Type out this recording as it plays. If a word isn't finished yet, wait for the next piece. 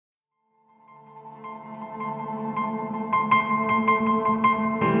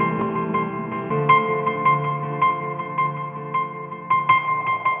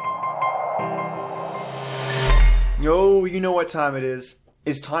you know what time it is.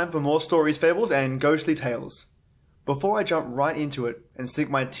 It's time for more stories, fables, and ghostly tales. Before I jump right into it and sink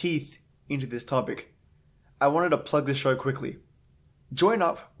my teeth into this topic, I wanted to plug the show quickly. Join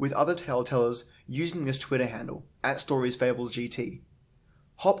up with other tale tellers using this Twitter handle, @StoriesFablesGT.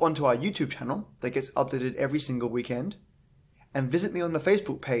 Hop onto our YouTube channel that gets updated every single weekend, and visit me on the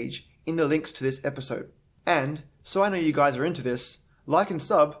Facebook page in the links to this episode. And, so I know you guys are into this, like and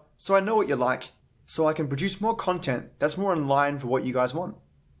sub so I know what you like, so I can produce more content that's more in line for what you guys want.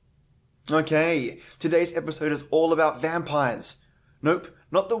 Okay, today's episode is all about vampires. Nope,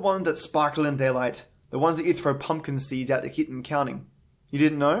 not the ones that sparkle in daylight, the ones that you throw pumpkin seeds at to keep them counting. You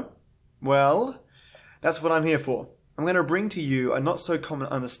didn't know? Well, that's what I'm here for. I'm going to bring to you a not so common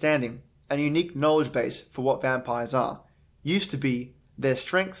understanding and unique knowledge base for what vampires are, used to be, their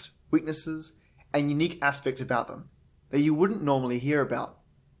strengths, weaknesses, and unique aspects about them that you wouldn't normally hear about.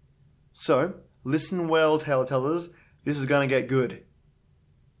 So, listen well, tale tellers, this is going to get good.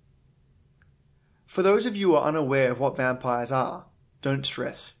 For those of you who are unaware of what vampires are, don't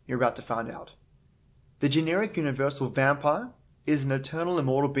stress, you're about to find out. The generic universal vampire is an eternal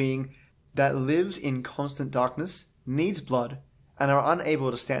immortal being that lives in constant darkness, needs blood, and are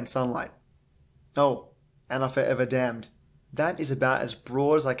unable to stand sunlight. Oh, and are forever damned. That is about as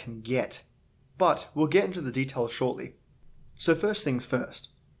broad as I can get, but we'll get into the details shortly. So first things first,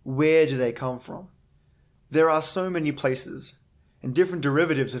 where do they come from? There are so many places, and different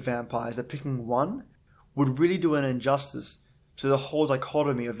derivatives of vampires that picking one would really do an injustice to the whole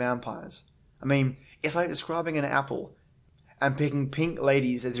dichotomy of vampires. I mean, it's like describing an apple and picking pink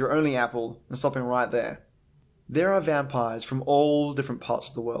ladies as your only apple and stopping right there. There are vampires from all different parts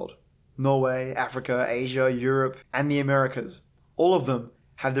of the world. Norway, Africa, Asia, Europe, and the Americas. All of them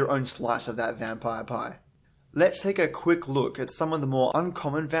have their own slice of that vampire pie. Let's take a quick look at some of the more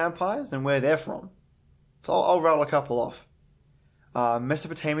uncommon vampires and where they're from. So I'll rattle a couple off.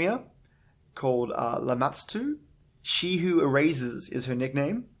 Mesopotamia, called Lamatstu. She Who Erases is her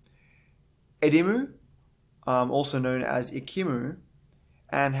nickname. Edimu, also known as Ikimu,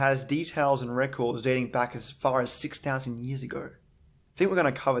 and has details and records dating back as far as 6,000 years ago. I think we're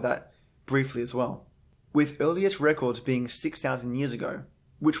going to cover that briefly as well, with earliest records being 6,000 years ago,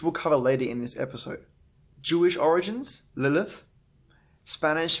 which we'll cover later in this episode. Jewish origins, Lilith.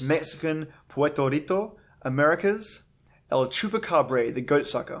 Spanish, Mexican, Puerto Rico, Americas, El Chupacabra, the goat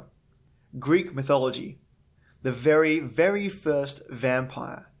sucker. Greek mythology, the very, very first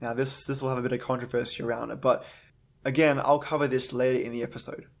vampire. Now this will have a bit of controversy around it, but again, I'll cover this later in the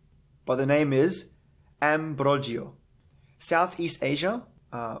episode. But the name is Ambrogio. Southeast Asia,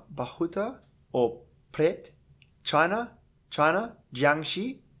 Bahuta or Pret. China,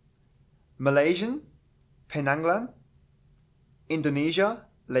 Jiangxi. Malaysian, Penanglan. Indonesia,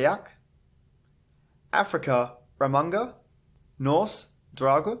 Layak. Africa, Ramanga. Norse,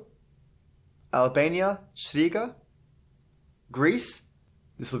 Drago. Albania, Shriga. Greece,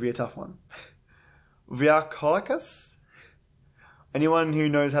 this will be a tough one. Viacolicus. Anyone who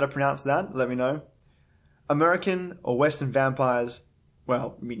knows how to pronounce that, let me know. American or Western vampires,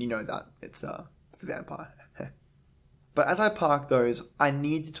 well, I mean, you know that. It's the vampire. But as I park those, I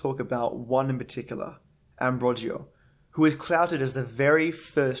need to talk about one in particular, Ambrogio, who is clouted as the very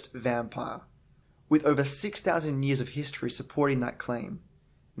first vampire, with over 6,000 years of history supporting that claim.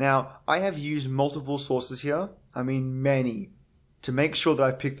 Now, I have used multiple sources here, I mean many, to make sure that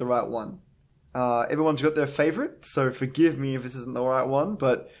I've picked the right one. Everyone's got their favorite, so forgive me if this isn't the right one,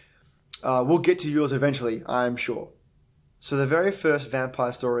 but we'll get to yours eventually, I'm sure. So the very first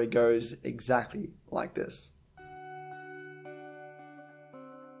vampire story goes exactly like this.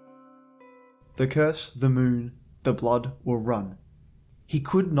 The curse, the moon, the blood will run. He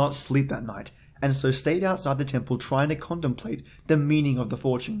could not sleep that night, and so stayed outside the temple trying to contemplate the meaning of the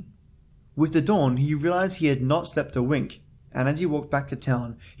fortune. With the dawn, he realized he had not slept a wink, and as he walked back to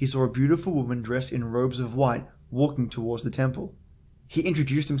town, he saw a beautiful woman dressed in robes of white walking towards the temple. He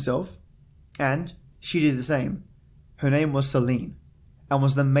introduced himself, and she did the same. Her name was Selene, and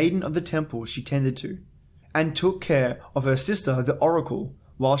was the maiden of the temple she tended to, and took care of her sister, the oracle,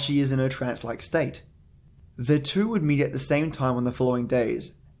 while she is in her trance-like state. The two would meet at the same time on the following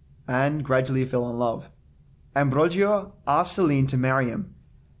days, and gradually fell in love. Ambrogio asked Selene to marry him,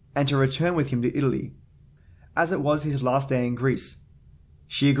 and to return with him to Italy, as it was his last day in Greece.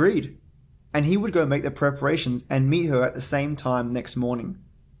 She agreed, and he would go make the preparations and meet her at the same time next morning.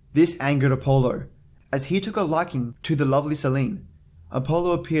 This angered Apollo, as he took a liking to the lovely Selene.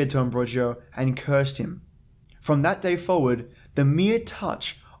 Apollo appeared to Ambrogio and cursed him. From that day forward, the mere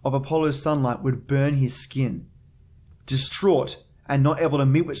touch of Apollo's sunlight would burn his skin. Distraught and not able to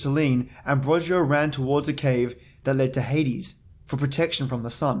meet with Selene, Ambrogio ran towards a cave that led to Hades for protection from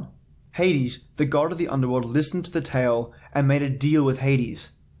the sun. Hades, the god of the underworld, listened to the tale and made a deal with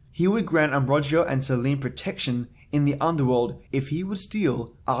Hades. He would grant Ambrogio and Selene protection in the underworld if he would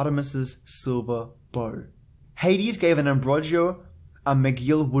steal Artemis's silver bow. Hades gave an Ambrogio a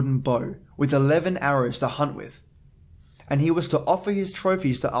McGill wooden bow with 11 arrows to hunt with, and he was to offer his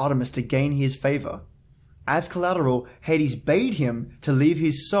trophies to Artemis to gain his favor. As collateral, Hades bade him to leave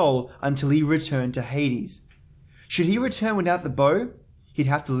his soul until he returned to Hades. Should he return without the bow, he'd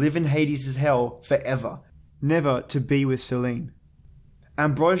have to live in Hades' hell forever, never to be with Selene.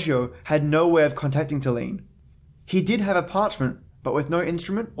 Ambrogio had no way of contacting Selene. He did have a parchment, but with no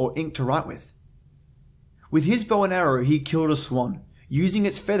instrument or ink to write with. With his bow and arrow, he killed a swan, using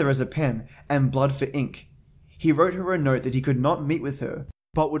its feather as a pen and blood for ink. He wrote her a note that he could not meet with her,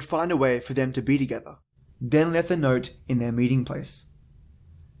 but would find a way for them to be together, then left the note in their meeting place.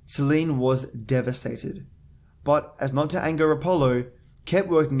 Selene was devastated, but as not to anger Apollo, kept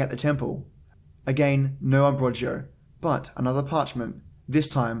working at the temple. Again, no Ambrogio, but another parchment, this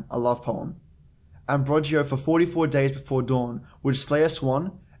time a love poem. Ambrogio for 44 days before dawn would slay a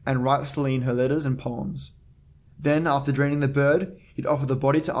swan and write Selene her letters and poems. Then, after draining the bird, he'd offer the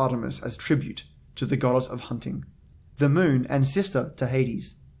body to Artemis as tribute to the goddess of hunting, the moon and sister to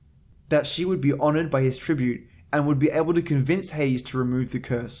Hades, that she would be honored by his tribute and would be able to convince Hades to remove the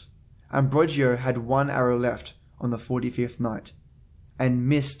curse. Ambrogio had one arrow left on the 45th night, and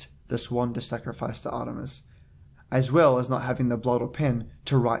missed the swan to sacrifice to Artemis, as well as not having the blood or pen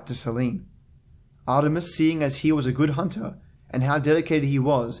to write to Selene. Artemis, seeing as he was a good hunter and how dedicated he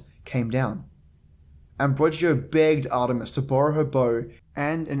was, came down. Ambrogio begged Artemis to borrow her bow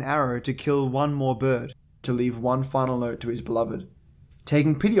and an arrow to kill one more bird, to leave one final note to his beloved.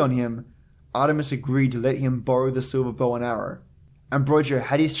 Taking pity on him, Artemis agreed to let him borrow the silver bow and arrow. Ambrogio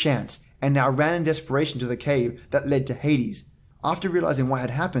had his chance and now ran in desperation to the cave that led to Hades. After realizing what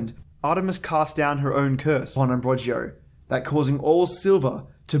had happened, Artemis cast down her own curse on Ambrogio, that causing all silver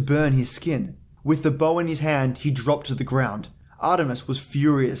to burn his skin. With the bow in his hand, he dropped to the ground. Artemis was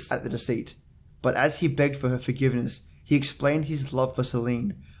furious at the deceit, but as he begged for her forgiveness, he explained his love for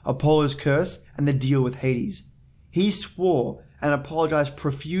Selene, Apollo's curse, and the deal with Hades. He swore and apologized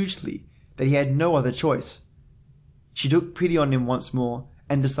profusely that he had no other choice. She took pity on him once more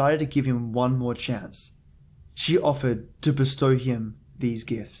and decided to give him one more chance. She offered to bestow him these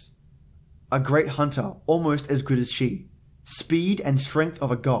gifts: a great hunter almost as good as she, speed and strength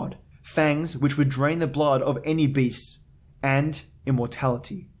of a god, fangs which would drain the blood of any beast, and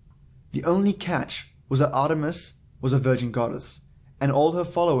immortality. The only catch was that Artemis was a virgin goddess, and all her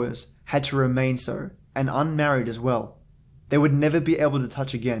followers had to remain so, and unmarried as well. They would never be able to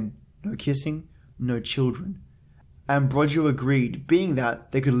touch again, no kissing, no children. Ambrogio agreed, being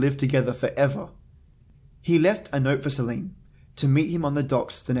that they could live together forever. He left a note for Selene, to meet him on the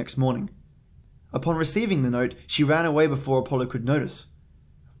docks the next morning. Upon receiving the note, she ran away before Apollo could notice.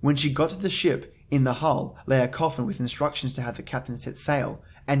 When she got to the ship, in the hull lay a coffin with instructions to have the captain set sail,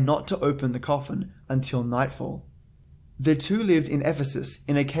 and not to open the coffin until nightfall. The two lived in Ephesus,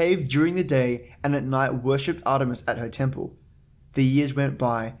 in a cave during the day, and at night worshipped Artemis at her temple. The years went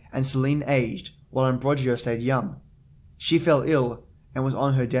by, and Selene aged, while Ambrogio stayed young. She fell ill, and was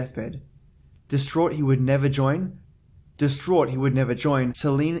on her deathbed. Distraught he would never join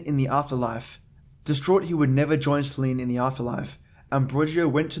Selene in the afterlife. Ambrogio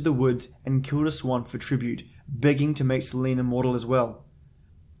went to the woods and killed a swan for tribute, begging to make Selene immortal as well.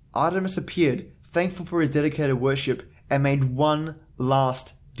 Artemis appeared, thankful for his dedicated worship, and made one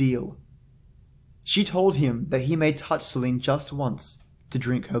last deal. She told him that he may touch Selene just once to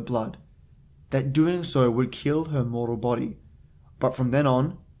drink her blood, that doing so would kill her mortal body, but from then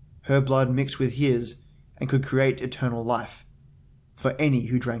on, her blood mixed with his and could create eternal life for any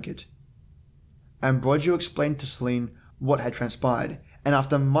who drank it. Ambrogio explained to Selene what had transpired, and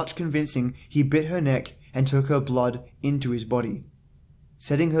after much convincing, he bit her neck and took her blood into his body.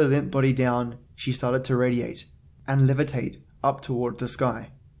 Setting her limp body down, she started to radiate and levitate up toward the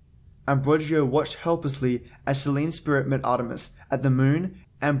sky. Ambrogio watched helplessly as Selene's spirit met Artemis at the moon.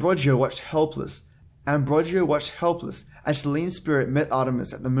 Ambrogio watched helpless as Selene's spirit met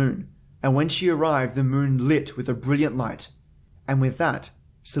Artemis at the moon, and when she arrived, the moon lit with a brilliant light, and with that,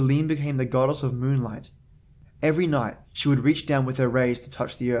 Selene became the goddess of moonlight. Every night, she would reach down with her rays to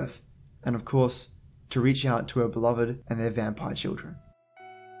touch the earth, and of course, to reach out to her beloved and their vampire children.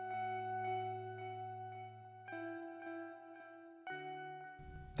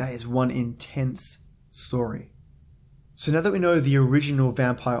 That is one intense story. So now that we know the original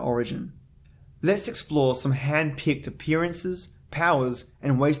vampire origin, let's explore some hand-picked appearances, powers,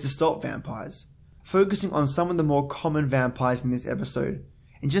 and ways to stop vampires. focusing on some of the more common vampires in this episode,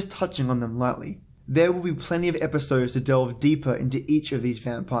 and just touching on them lightly. There will be plenty of episodes to delve deeper into each of these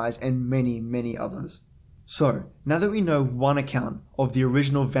vampires and many, many others. So, now that we know one account of the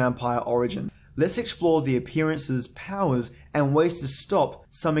original vampire origin, let's explore the appearances, powers, and ways to stop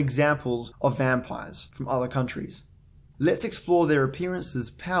some examples of vampires from other countries. Let's explore their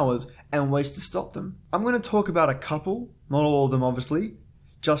appearances, powers, and ways to stop them. I'm going to talk about a couple, not all of them obviously,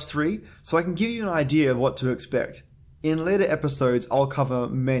 just 3, so I can give you an idea of what to expect. In later episodes, I'll cover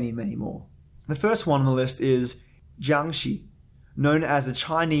many, many more. The first one on the list is Jiangshi, known as the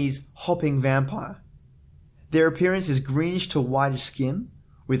Chinese hopping vampire. Their appearance is greenish to whitish skin,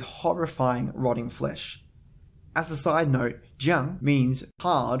 with horrifying rotting flesh. As a side note, Jiang means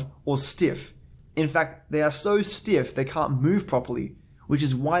hard or stiff. In fact, they are so stiff they can't move properly, which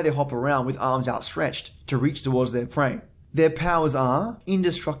is why they hop around with arms outstretched to reach towards their prey. Their powers are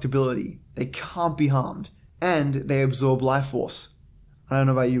indestructibility, they can't be harmed, and they absorb life force. I don't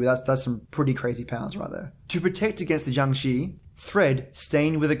know about you, but that's some pretty crazy powers right there. To protect against the Jiangshi, thread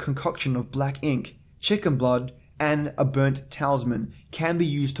stained with a concoction of black ink, chicken blood, and a burnt talisman can be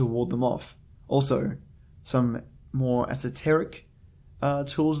used to ward them off. Also, some more esoteric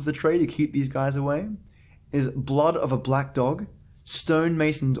tools of the trade to keep these guys away is blood of a black dog, stone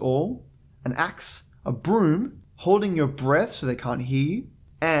mason's awl, an axe, a broom, holding your breath so they can't hear you,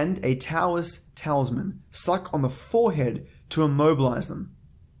 and a Taoist talisman stuck on the forehead to immobilize them.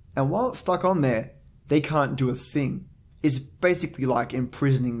 And while it's stuck on there, they can't do a thing. It's basically like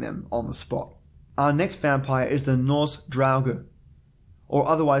imprisoning them on the spot. Our next vampire is the Norse Draugr, or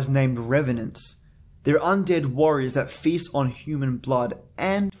otherwise named Revenants. They're undead warriors that feast on human blood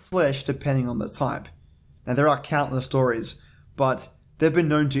and flesh depending on the type. Now there are countless stories, but they've been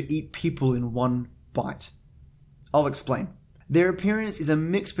known to eat people in one bite. I'll explain. Their appearance is a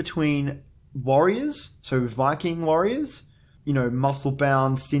mix between warriors, so Viking warriors,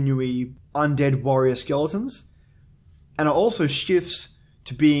 muscle-bound, sinewy, undead warrior skeletons, and it also shifts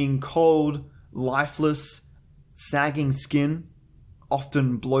to being cold, lifeless, sagging skin,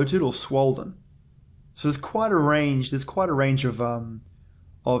 often bloated or swollen. So there's quite a range of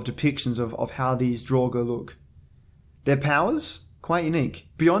depictions of how these Draugr look. Their powers, quite unique.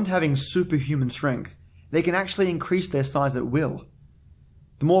 Beyond having superhuman strength, they can actually increase their size at will.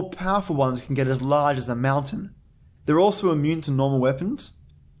 The more powerful ones can get as large as a mountain. They're also immune to normal weapons.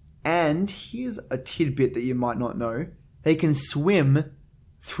 And here's a tidbit that you might not know. They can swim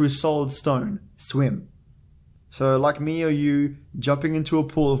through solid stone. Swim. So like me or you jumping into a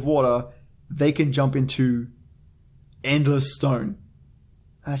pool of water, they can jump into endless stone.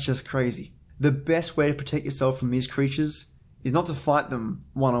 That's just crazy. The best way to protect yourself from these creatures is not to fight them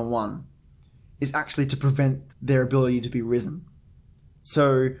one-on-one. Is actually to prevent their ability to be risen.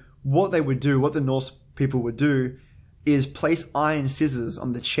 So what they would do, what the Norse people would do, is place iron scissors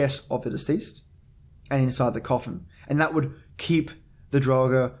on the chest of the deceased and inside the coffin. And that would keep the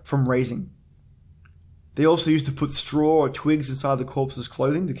Draugr from raising. They also used to put straw or twigs inside the corpse's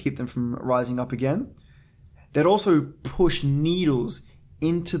clothing to keep them from rising up again. They'd also push needles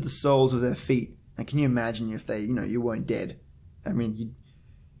into the soles of their feet. And can you imagine if they, you weren't dead? I mean,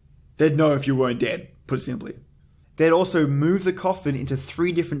 they'd know if you weren't dead, put it simply. They'd also move the coffin into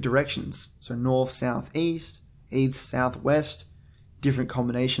 3 different directions. So north, south, east, east, south, west, different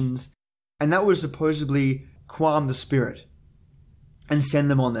combinations. And that would supposedly calm the spirit and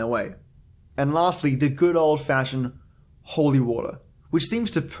send them on their way. And lastly, the good old-fashioned holy water, which seems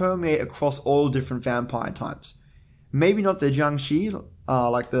to permeate across all different vampire types. Maybe not the Jiangshi,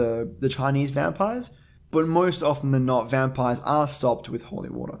 like the Chinese vampires, but most often than not, vampires are stopped with holy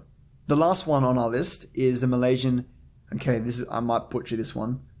water. The last one on our list is the Malaysian, I might butcher this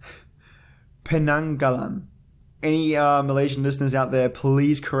one, Penanggalan. Any Malaysian listeners out there,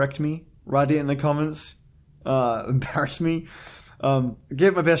 please correct me. Write it in the comments. Embarrass me. Gave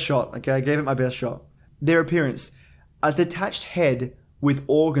it my best shot, okay? I gave it my best shot. Their appearance, a detached head with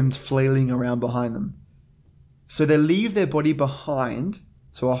organs flailing around behind them. So they leave their body behind,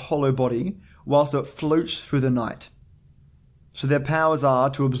 so a hollow body, whilst it floats through the night. So their powers are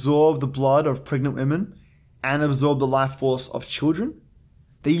to absorb the blood of pregnant women and absorb the life force of children.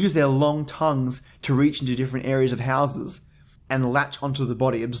 They use their long tongues to reach into different areas of houses and latch onto the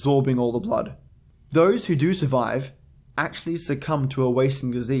body, absorbing all the blood. Those who do survive actually succumb to a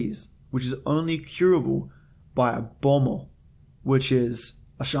wasting disease, which is only curable by a bomo, which is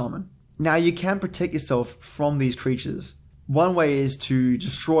a shaman. Now you can protect yourself from these creatures. One way is to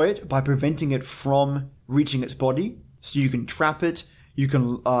destroy it by preventing it from reaching its body. So you can trap it, you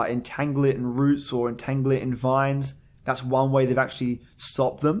can entangle it in roots or entangle it in vines, That's one way they've actually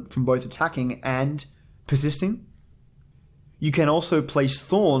stopped them from both attacking and persisting. You can also place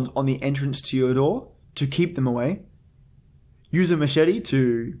thorns on the entrance to your door to keep them away. Use a machete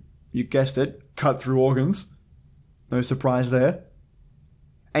to, you guessed it, cut through organs. No surprise there.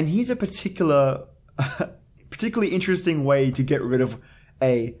 And here's a particularly interesting way to get rid of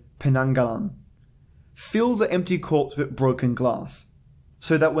a penanggalan. Fill the empty corpse with broken glass,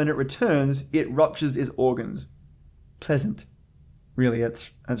 so that when it returns, it ruptures its organs. Pleasant. Really,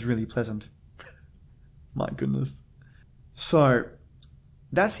 that's really pleasant. My goodness. So,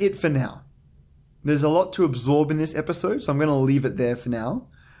 that's it for now. There's a lot to absorb in this episode, so I'm going to leave it there for now.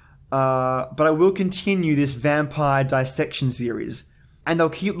 But I will continue this vampire dissection series, and I'll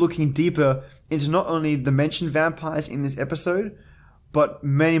keep looking deeper into not only the mentioned vampires in this episode, but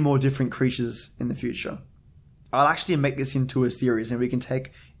many more different creatures in the future. I'll actually make this into a series, and we can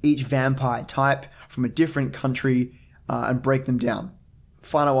take each vampire type from a different country and break them down.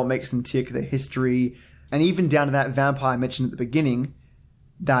 Find out what makes them tick, their history, and even down to that vampire I mentioned at the beginning,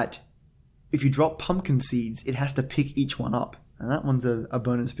 that if you drop pumpkin seeds, it has to pick each one up. And that one's a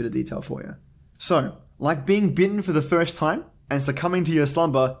bonus bit of detail for you. So, like being bitten for the first time and succumbing to your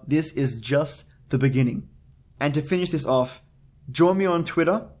slumber, this is just the beginning. And to finish this off, join me on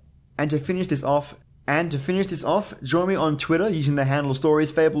Twitter. Join me on Twitter using the handle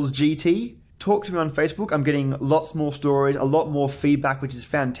StoriesFablesGT. Talk to me on Facebook. I'm getting lots more stories, a lot more feedback, which is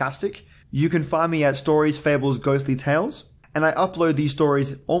fantastic. You can find me at Stories, Fables, Ghostly Tales, and I upload these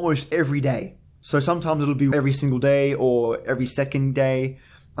stories almost every day. So sometimes it'll be every single day or every second day,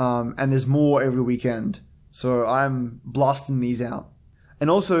 and there's more every weekend. So I'm blasting these out. And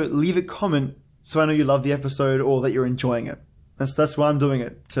also leave a comment so I know you love the episode or that you're enjoying it. That's why I'm doing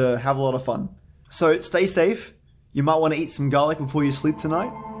it, to have a lot of fun. So stay safe. You might want to eat some garlic before you sleep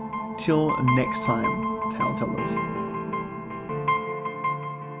tonight. Till next time, Tale Tellers.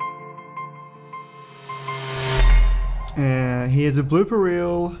 And here's a blooper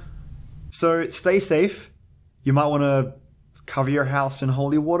reel. So stay safe. You might want to cover your house in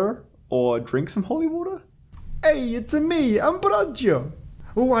holy water or drink some holy water. Hey, it's me, Ambrogio.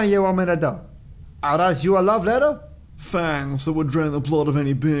 What you want me to do? I'll write you a love letter? Fangs that would drain the blood of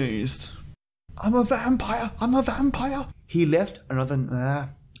any beast. I'm a vampire. He left another...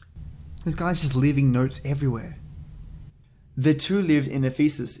 This guy's just leaving notes everywhere. The two lived in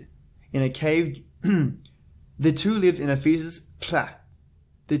Ephesus. In a cave... The two lived in Ephesus.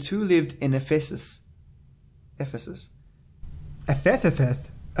 The two lived in Ephesus. Ephesus.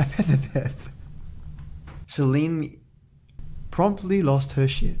 Celine promptly lost her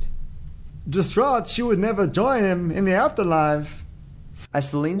shit. Distraught she would never join him in the afterlife. As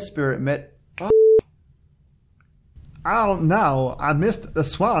Celine's spirit met... Oh no, I missed the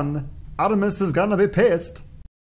swan. Artemis is gonna be pissed.